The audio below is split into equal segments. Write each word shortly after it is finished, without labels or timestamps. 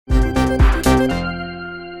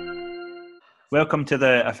Welcome to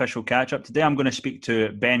the official catch-up. Today I'm going to speak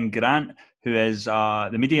to Ben Grant, who is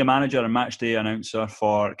the media manager and matchday announcer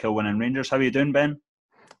for Kilwinning Rangers. How are you doing, Ben?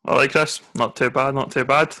 All right, Chris. Not too bad, not too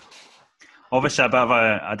bad. Obviously a bit of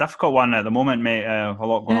a difficult one at the moment, mate. A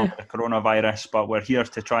lot going on Yeah. with the coronavirus, but we're here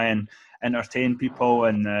to try and entertain people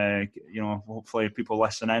and, hopefully people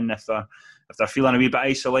listen in if they're feeling a wee bit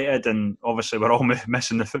isolated. And obviously we're all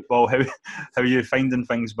missing the football. How are you finding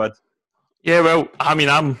things, bud? Yeah, well, I mean,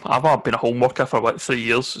 I've been a home worker for about 3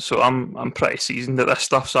 years, so I'm pretty seasoned at this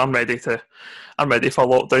stuff. So I'm ready for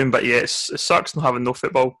lockdown. But yeah, it sucks not having no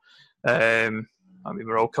football. I mean,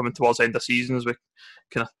 we're all coming towards the end of seasons with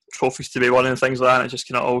kind of trophies to be won and things like that. And it just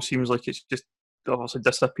kind of all seems like it's just obviously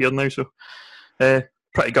disappeared now. So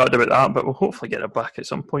pretty gutted about that, but we'll hopefully get it back at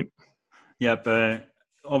some point. Yeah, but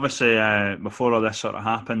obviously before all this sort of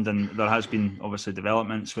happened, and there has been obviously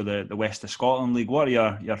developments with the West of Scotland League. What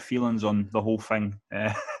are your feelings on the whole thing?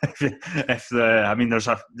 There's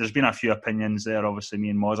been a few opinions there. Obviously,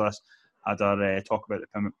 me and Moses had our talk about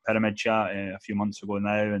the pyramid chat a few months ago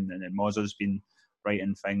now, and Moses has been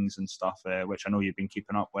writing things and stuff, which I know you've been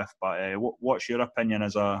keeping up with. But what's your opinion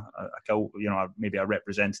as maybe a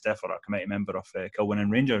representative or a committee member of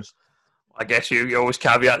Kilwinning Rangers? I guess you always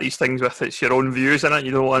caveat these things with it's your own views in it.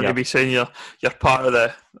 You don't want to be saying you're part of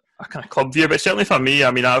a kind of club view. But certainly for me,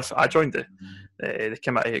 I mean, I joined the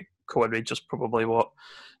committee at Kilwinning Rangers probably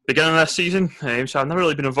beginning of this season. So I've never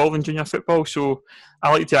really been involved in junior football. So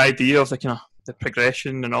I like the idea of the kind of the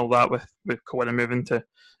progression and all that with Kilwinning moving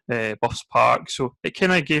to Buffs Park. So it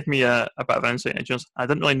kind of gave me a bit of insight into juniors. I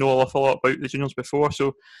didn't really know an awful lot about the juniors before.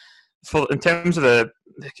 So in terms of the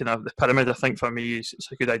kind of the pyramid, I think for me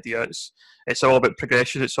it's a good idea. It's all about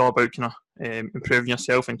progression. It's all about kind of improving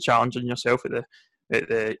yourself and challenging yourself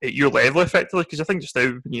at your level effectively. Because I think just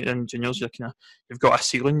now when you're in juniors, you've got a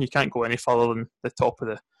ceiling. You can't go any further than the top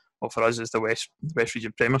of for us is the West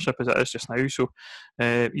Region Premiership as it is just now. So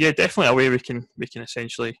definitely a way we can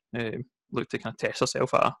essentially look to kind of test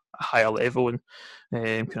ourselves at a higher level and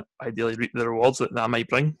kind of ideally reap the rewards that might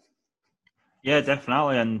bring. Yeah,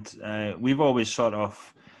 definitely. And we've always sort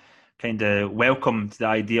of kind of welcomed the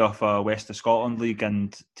idea of a West of Scotland League.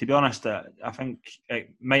 And to be honest, I think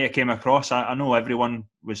it might have came across. I know everyone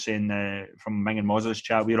was saying from Ming and Moses'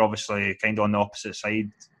 chat, we're obviously kind of on the opposite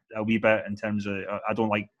side a wee bit in terms of, I don't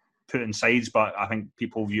like putting sides, but I think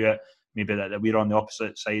people view it maybe that we're on the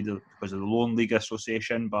opposite side because of the Lowland League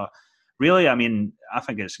Association. But really, I mean, I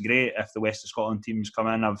think it's great if the West of Scotland teams come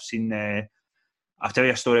in. I've seen... I'll tell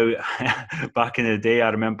you a story. Back in the day, I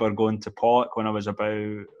remember going to Pollock when I was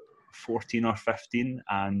about 14 or 15,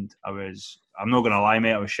 and I'm not going to lie,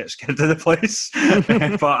 mate, I was shit scared of the place.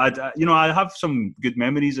 But I have some good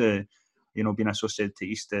memories of being associated to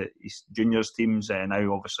East Juniors teams,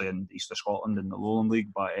 now obviously in the East of Scotland in the Lowland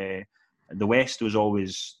League. But the West was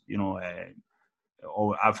always,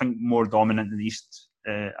 I think more dominant than the East.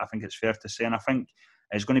 I think it's fair to say, and I think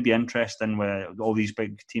it's going to be interesting with all these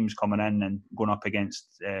big teams coming in and going up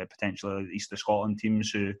against potentially the East of Scotland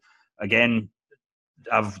teams who, again,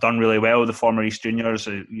 have done really well. The former East Juniors,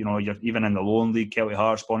 you're even in the Lowland League, Kelty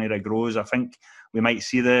Hearts, Bonnyrigg Rose. I think we might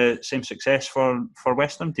see the same success for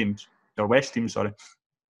Western teams, or West teams, sorry.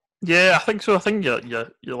 Yeah, I think so. I think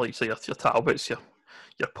you're like say your Talbots, your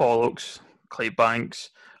Pollocks, Clydebanks,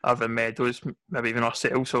 Irvine Meadows, maybe even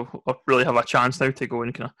ourselves. So we'll really have a chance now to go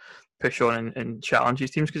and kind of push on and challenge these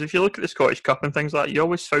teams. Because if you look at the Scottish Cup and things like that, you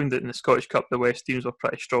always found that in the Scottish Cup the West teams were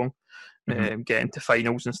pretty strong, getting to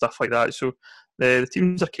finals and stuff like that. So the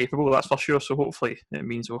teams are capable, that's for sure. So hopefully it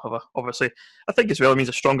means we'll have obviously I think as well it means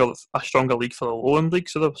a stronger league for the Lowland League.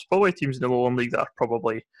 So there's probably teams in the Lowland League that are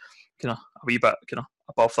probably kind of a wee bit kind of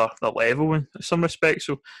above their level in some respects.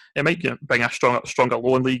 So it might bring a stronger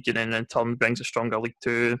Lowland League, and then in turn brings a stronger League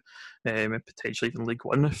Two, and potentially even League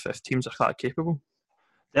One if teams are that capable.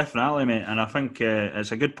 Definitely, mate. And I think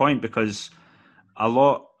it's a good point because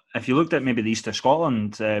if you looked at maybe the East of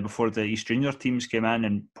Scotland before the East Junior teams came in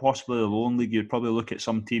and possibly the Lowland League, you'd probably look at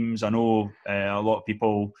some teams. I know a lot of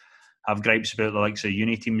people have gripes about the likes of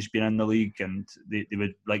uni teams being in the league, and they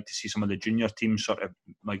would like to see some of the junior teams sort of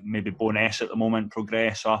like maybe Bo'ness at the moment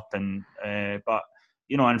progress up. And but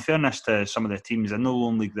in fairness to some of the teams in the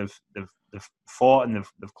Lowland League, they've fought and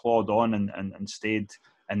they've clawed on and stayed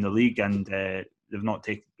in the league, and they've not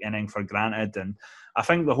taken anything for granted. And I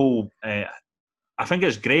think the whole, I think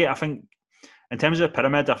it's great. I think in terms of the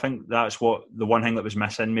pyramid, I think that's what the one thing that was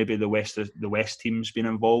missing. Maybe the West teams being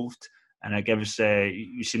involved, and it gives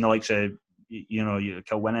you've seen the likes of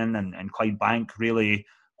Kilwinning and Clydebank really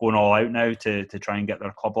going all out now to try and get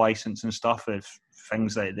their club licence and stuff. If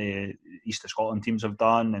things that the East of Scotland teams have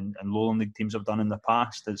done and Lowland League teams have done in the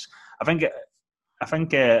past, I think I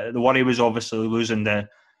think the worry was obviously losing the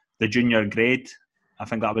junior grade. I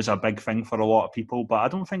think that was a big thing for a lot of people, but I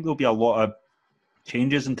don't think there'll be a lot of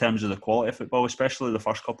changes in terms of the quality of football, especially the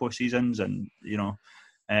first couple of seasons. And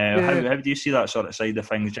how do you see that sort of side of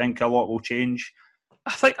things? Do you think a lot will change?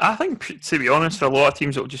 I think to be honest, for a lot of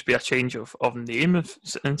teams, it'll just be a change of name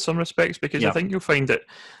in some respects, because I think you'll find that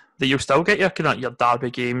you'll still get your derby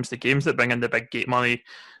games, the games that bring in the big gate money,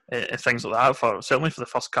 and things like that. Certainly for the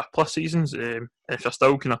first couple of seasons, if you're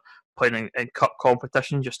still kind of playing in cup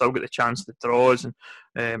competitions, you still get the chance of the draws, and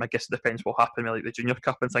I guess it depends what happens with like the junior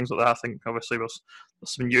cup and things like that. I think obviously there's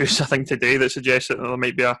some news I think today that suggests that there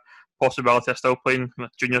might be a possibility of still playing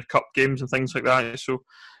junior cup games and things like that. So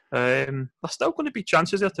there's still going to be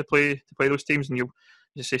chances there to play those teams, and you'll,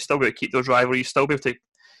 as you say, still be able to keep those rivalries, still be able to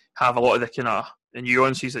have a lot of the kind of the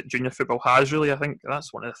nuances that junior football has. Really, I think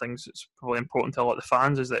that's one of the things that's probably important to a lot of the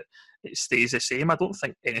fans, is that it stays the same. I don't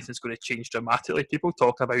think anything's going to change dramatically. People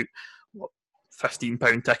talk about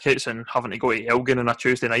 £15 tickets and having to go to Elgin on a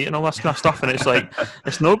Tuesday night and all this kind of stuff, and it's like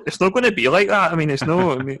it's not going to be like that. I mean, there's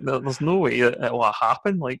no way that it will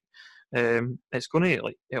happen. Like, it's going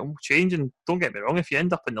to it'll change, and don't get me wrong, if you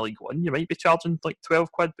end up in the League One, you might be charging like £12,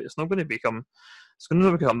 but it's not going to become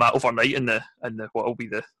that overnight in the what will be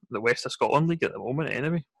the West of Scotland League at the moment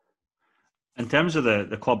anyway. In terms of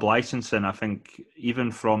the club licensing, I think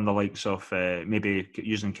even from the likes of maybe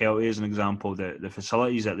using Kelty as an example, the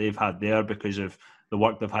facilities that they've had there because of the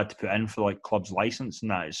work they've had to put in for like clubs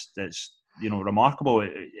licensing, it's remarkable.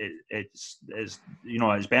 It's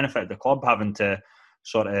benefited the club having to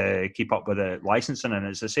sort of keep up with the licensing, and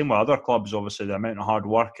it's the same with other clubs. Obviously, the amount of hard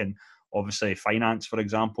work and obviously finance, for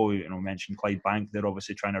example, mentioned Clydebank, they're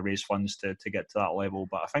obviously trying to raise funds to get to that level.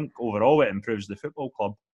 But I think overall it improves the football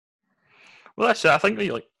club. Well, that's it. I think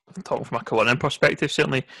talking from a Cullinan perspective,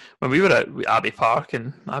 certainly when we were at Abbey Park,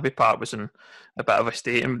 and Abbey Park was in a bit of a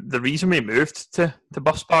state, and the reason we moved to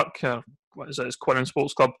Bus Park, it's Cullinan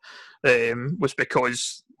Sports Club, was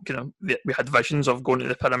because we had visions of going to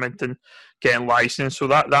the Pyramid and getting licensed, so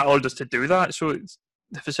that allowed us to do that. So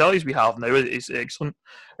the facilities we have now is excellent,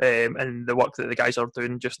 and the work that the guys are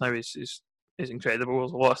doing just now is incredible.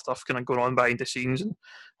 There's a lot of stuff kind of going on behind the scenes,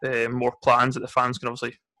 and more plans that the fans can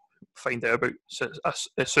obviously find out about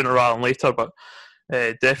sooner rather than later. But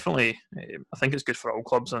definitely, I think it's good for all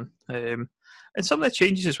clubs, and some of the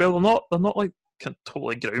changes as well. They're not like kind of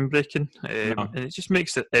totally groundbreaking, and it just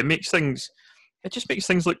makes things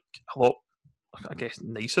look a lot, I guess,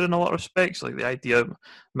 nicer in a lot of respects. Like the idea,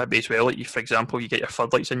 maybe as well, like for example, you get your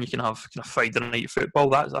floodlights in, you can have kind of Friday night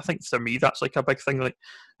football. I think for me that's like a big thing. Like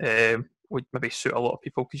would maybe suit a lot of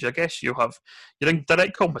people, because I guess you're in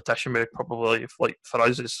direct competition with probably, like for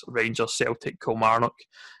us, is Rangers, Celtic, Kilmarnock,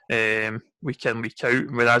 week in, week out.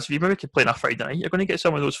 Whereas if you maybe could play on a Friday night, you're going to get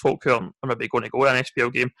some of those folk who are maybe going to go to an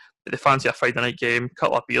SPL game, but they fancy a Friday night game,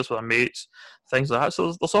 couple of beers with their mates, things like that.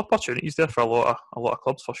 So there's opportunities there for a lot of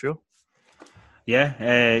clubs for sure.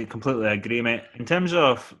 Yeah, completely agree, mate. In terms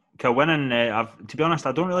of Kilwinning, to be honest,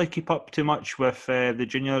 I don't really keep up too much with the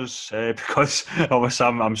juniors because obviously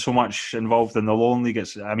I'm so much involved in the Lowland League.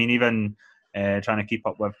 Even trying to keep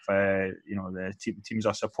up with the teams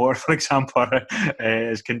I support, for example,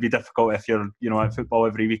 it can be difficult if you're at football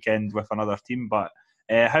every weekend with another team. But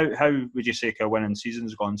how would you say Kilwinning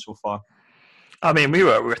season's gone so far? I mean, we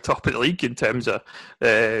were top of the league in terms of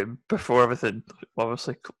before everything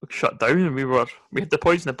obviously shut down, and we had the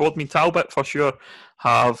points in the board. I mean, Talbot for sure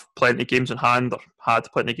have plenty of games in hand, or had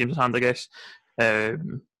plenty of games in hand, I guess,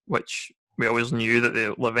 which we always knew that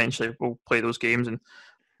they'll eventually will play those games. And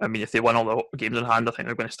I mean, if they win all the games in hand, I think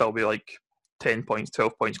they're going to still be like 10 points,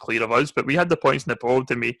 12 points clear of us. But we had the points in the board,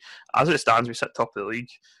 and we, as it stands, we sit top of the league.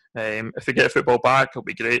 If we get football back, it'll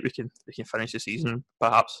be great. We can finish the season,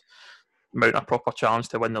 perhaps mount a proper challenge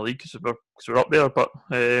to win the league because we're up there. But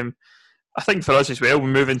I think for us as well, we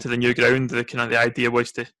move into the new ground. The idea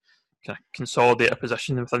was to kind of consolidate a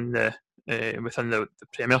position within the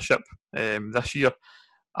Premiership this year,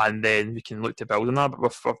 and then we can look to build on that. But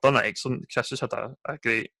we've done it excellent. Chris has had a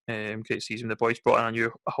great season. The boys brought in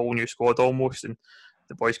a whole new squad almost, and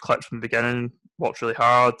the boys clicked from the beginning. Worked really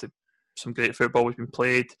hard. Some great football has been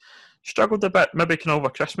played. Struggled a bit, maybe over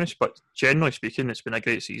Christmas, but generally speaking, it's been a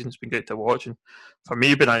great season. It's been great to watch, and for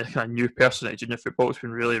me, being a kind of new person at junior football, it's been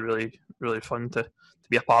really, really, really fun to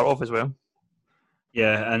be a part of as well.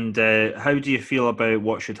 Yeah, and how do you feel about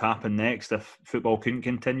what should happen next if football couldn't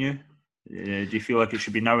continue? Do you feel like it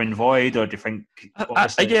should be null and void, or do you think? I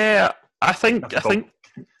think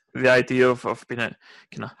the idea of being a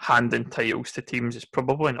kind of handing titles to teams is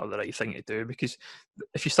probably not the right thing to do, because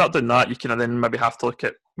if you start doing that, you can then maybe have to look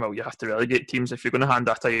at, well, you have to relegate teams. If you're going to hand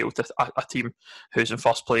a title to a team who's in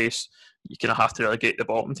first place, you kind of have to relegate the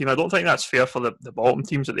bottom team. I don't think that's fair for the bottom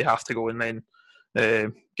teams, that they have to go and then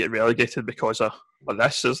get relegated because of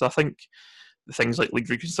this. Is, I think, the things like league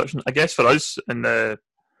reconstruction, I guess for us in the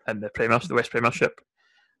the West Premiership,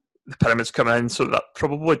 the pyramids come in, so that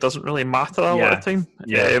probably doesn't really matter a lot of time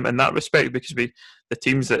in that respect, because the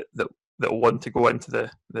teams that want to go into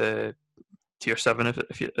the tier 7,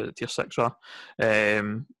 if you tier 6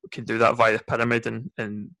 can do that via the pyramid,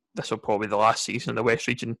 and this will probably be the last season in the West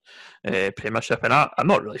Region Premiership, and I'm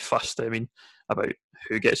not really fussed, I mean, about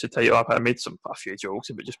who gets the title. I made a few jokes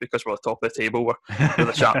about just because we're at the top of the table, we're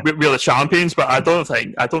the champions, but I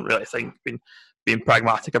don't really think being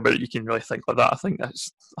pragmatic about it, you can really think like that. I think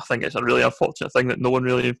it's a really unfortunate thing that no one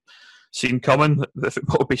really seen coming, that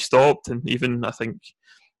football would be stopped, and even I think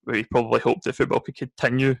we probably hoped that football could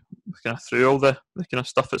continue kind of through all the kind of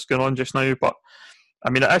stuff that's going on just now. But I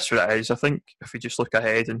mean, it is what it is. I think if we just look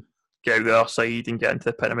ahead and get out the other side and get into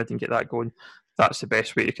the pyramid and get that going, that's the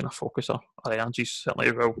best way to kind of focus our energies.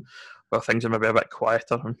 Certainly, well, things are maybe a bit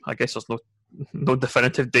quieter, and I guess there's no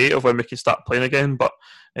definitive date of when we can start playing again, but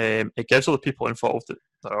it gives all the people involved that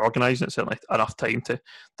are organising it certainly enough time to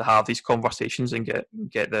have these conversations and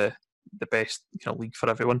get the best kind of league for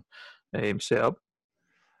everyone set up.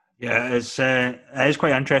 Yeah, it is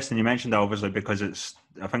quite interesting. You mentioned that obviously because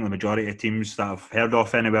I think the majority of teams that I've heard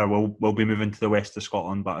of anywhere will be moving to the west of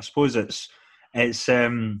Scotland, but I suppose it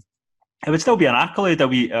would still be an accolade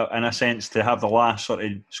in a sense to have the last sort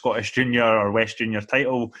of Scottish Junior or West Junior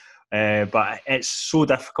title. But it's so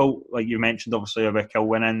difficult, like you mentioned, obviously about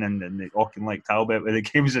Kilwinning and the Auchinleck Talbot with the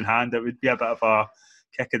games in hand. It would be a bit of a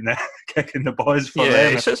kick in the balls for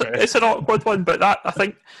them. It's an awkward one, but that I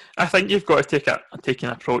think you've got to take an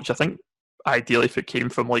approach. I think ideally, if it came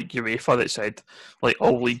from like UEFA that said like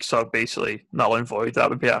all leagues are basically null and void, that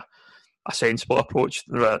would be a sensible approach.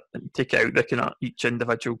 Take it out the kind of each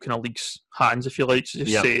individual kind of league's hands, if you like. So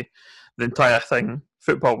just say the entire thing.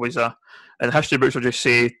 Football was and the history books will just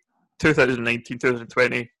say 2019,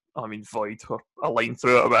 2020. I mean, void or a line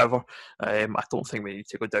through it or whatever. I don't think we need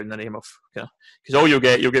to go down the name of, because all you'll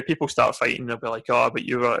get people start fighting. They'll be like, "Oh, but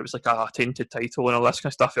it was like a tainted title and all this kind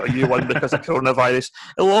of stuff. Or you won because of coronavirus."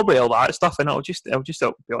 It'll all be all that stuff, and it'll just be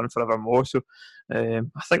on forevermore. So, I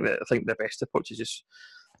think the best approach is just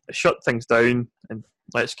shut things down and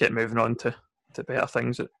let's get moving on to better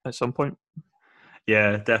things at some point.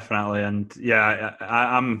 Yeah, definitely, and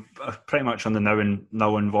I'm pretty much on the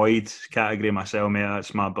null and void category myself, mate.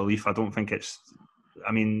 That's my belief. I don't think it's.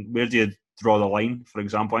 I mean, where do you draw the line? For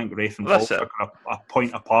example, I think Raith and Falkirk are a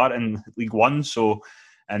point apart in League One. So,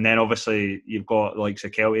 and then obviously you've got like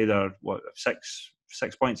Kelty. They're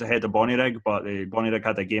 6 points ahead of Bonnyrigg, but Bonnyrigg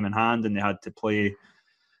had a game in hand and they had to play.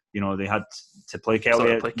 They had to play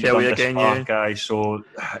Kelty again, so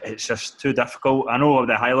it's just too difficult. I know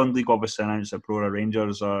the Highland League obviously announced that Prora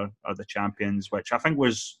Rangers are the champions, which I think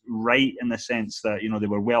was right in the sense that they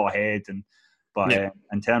were well ahead, but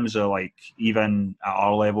in terms of like even at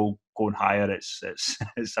our level going higher, it's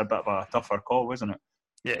a bit of a tougher call, isn't it?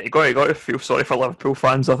 Yeah, you got to feel sorry for Liverpool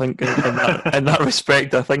fans. I think in that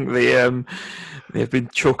respect, I think they've been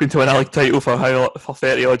choking to win a league title for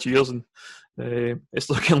 30 odd years, and it's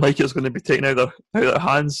looking like it's going to be taken out of their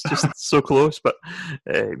hands, just so close. But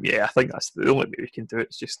I think that's the only way we can do it.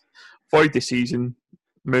 It's just void the season,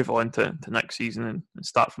 move on to next season, and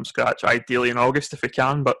start from scratch. Ideally in August if we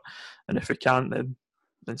can, and if we can't,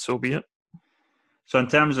 then so be it. So in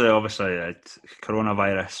terms of obviously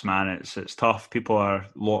coronavirus, man, it's tough. People are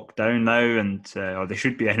locked down now, and or they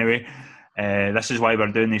should be anyway. This is why we're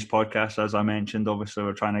doing these podcasts, as I mentioned. Obviously,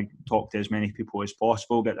 we're trying to talk to as many people as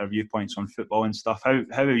possible, get their viewpoints on football and stuff. How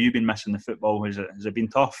have you been missing the football? Has it been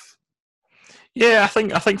tough? Yeah, I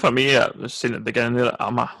think for me, I was saying at the beginning that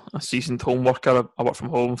I'm a seasoned home worker. I work from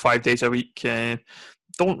home 5 days a week.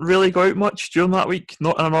 Don't really go out much during that week,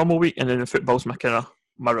 not in a normal week. And then the football's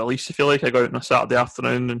my release, if you like. I go out on a Saturday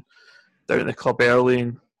afternoon and down at the club early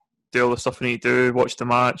and do all the stuff I need to do, watch the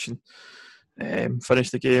match and finish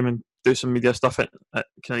the game and do some media stuff at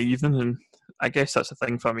kind of evening. And I guess that's the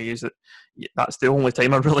thing for me, is that that's the only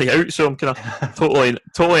time I'm really out. So I'm kind of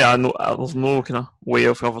totally. I know there's no kind of way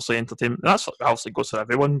of obviously entertainment. That's obviously goes for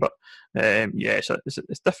everyone, but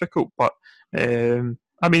it's difficult. But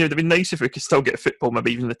I mean, it'd be nice if we could still get football,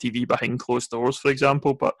 maybe even the TV behind closed doors, for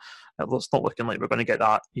example. But it's not looking like we're going to get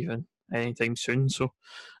that even anytime soon. So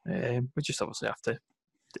we just obviously have to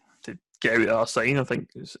get out of our sign. I think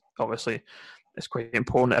it's obviously it's quite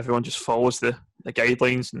important that everyone just follows the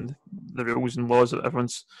guidelines and the rules and laws that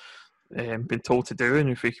everyone's been told to do. And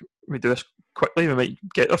if we do this quickly, we might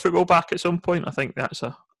get the football back at some point. I think that's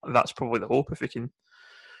probably the hope. If we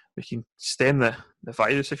can stem the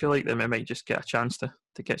virus, if you like, then we might just get a chance to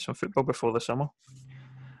get some football before the summer.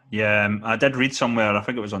 Yeah, I did read somewhere, I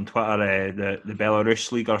think it was on Twitter, the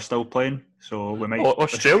Belarus League are still playing, so we might...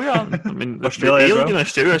 Australia, I mean, Australia the A-League in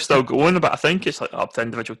Australia is still going, but I think it's like up to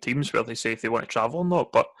individual teams where they say if they want to travel or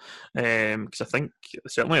not, but because I think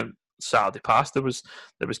certainly on Saturday past there was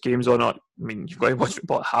games on. I mean, you've got to watch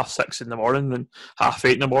football at 6:30 in the morning and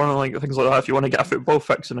 8:30 in the morning, like things like that, if you want to get a football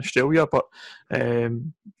fix in Australia, but I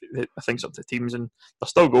think it's up to teams, and they're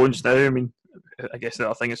still going just now. I mean, I guess the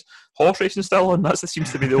other thing is horse racing still on. That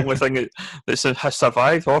seems to be the only thing that has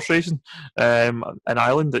survived, horse racing. In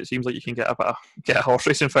Ireland, it seems like you can get a horse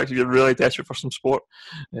racing fix if you're really desperate for some sport.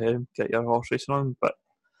 Get your horse racing on, but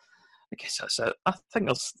I guess that's it. I think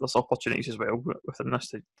there's opportunities as well within this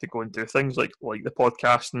to go and do things like the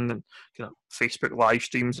podcasting and kind of Facebook live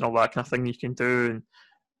streams and all that kind of thing you can do,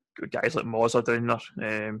 and guys like Moz are doing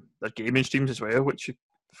their gaming streams as well, which you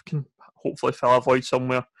can hopefully fill a void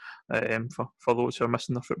somewhere for those who are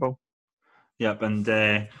missing their football. Yep, and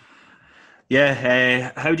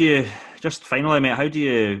how do you, just finally, mate, how do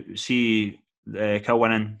you see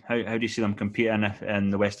Kilwinning? How do you see them competing in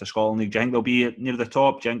the West of Scotland League? Do you think they'll be near the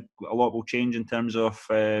top? Do you think a lot will change in terms of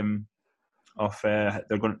if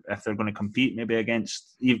they're going to compete maybe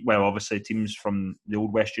against, well, obviously teams from the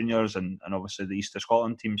old West Juniors and obviously the East of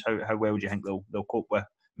Scotland teams? How well do you think they'll cope with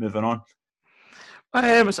moving on?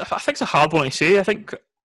 I think it's a hard one to say. I think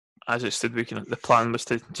as it stood, the plan was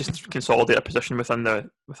to just consolidate a position within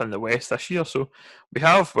the West this year. So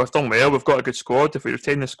we've done well. We've got a good squad. If we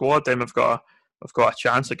retain the squad, then we've got a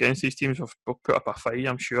chance against these teams. We'll put up a fight,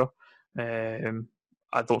 I'm sure.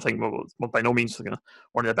 I don't think we're by no means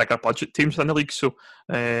one of the bigger budget teams in the league. So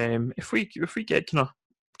if we get kind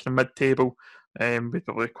of mid-table, we'd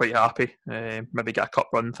be quite happy. Maybe get a cup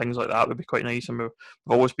run, things like that would be quite nice. And we've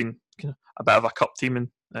always been kind of a bit of a cup team,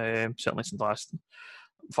 and certainly since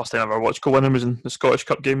first time I ever watched Kilwinning was in the Scottish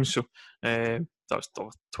Cup games. So that was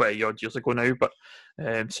 20 odd years ago now. But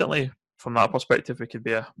certainly from that perspective, we could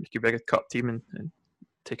be a good cup team and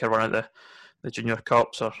take a run at the Junior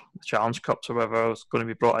Cups or the Challenge Cups or whatever is going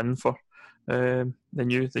to be brought in for the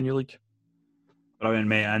new league. Brilliant,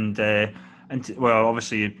 mate. And well,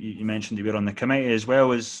 obviously you mentioned that you were on the committee as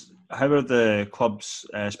well. How are the clubs,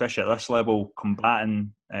 especially at this level,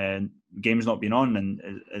 combating games not being on? And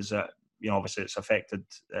is it, obviously it's affected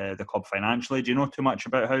the club financially. Do you know too much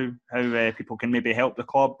about how people can maybe help the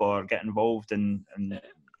club or get involved in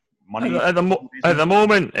money? At the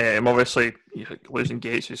moment, obviously losing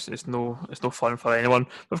gates is no fun for anyone.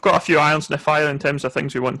 We've got a few irons in the fire in terms of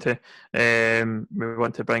things we want to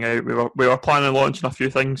bring out. We were planning on launching a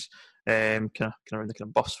few things, kind of around the kind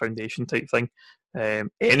of Bus Foundation type thing.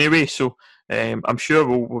 Anyway, so I'm sure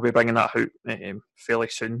we'll be bringing that out fairly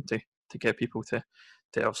soon to get people to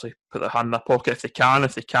obviously put their hand in their pocket if they can.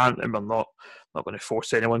 If they can't, then we're not going to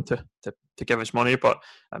force anyone to give us money. But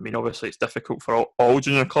I mean, obviously, it's difficult for all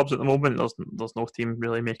junior clubs at the moment. There's no team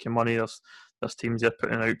really making money. There's teams that are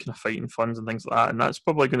putting out kind of fighting funds and things like that, and that's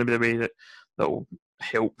probably going to be the way that will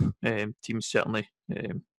help teams certainly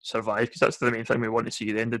survive, because that's the main thing we want to see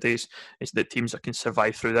at the end of the day is that teams that can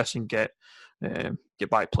survive through this and get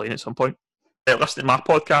back playing at some point. Listen to my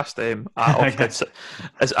podcast,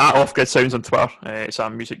 it's at Off Grid Sounds on Twitter. It's a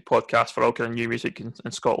music podcast for all kind of new music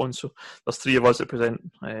in Scotland. So there's three of us that present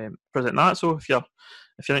that. So if you're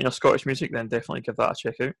into your Scottish music, then definitely give that a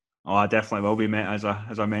check out. Oh, I definitely will be, mate, as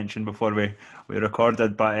I mentioned before we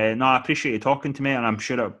recorded. But no, I appreciate you talking to me, and I'm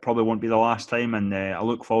sure it probably won't be the last time. And I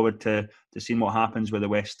look forward to seeing what happens with the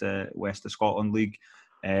West of Scotland League,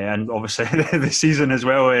 and obviously the season as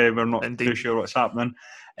well. We're not too sure what's happening,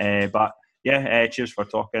 but. Yeah, cheers for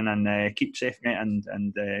talking, and keep safe, mate, and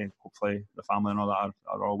hopefully the family and all that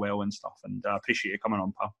are all well and stuff. And I appreciate you coming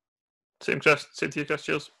on, pal. Same to you, Chris.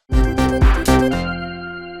 Cheers.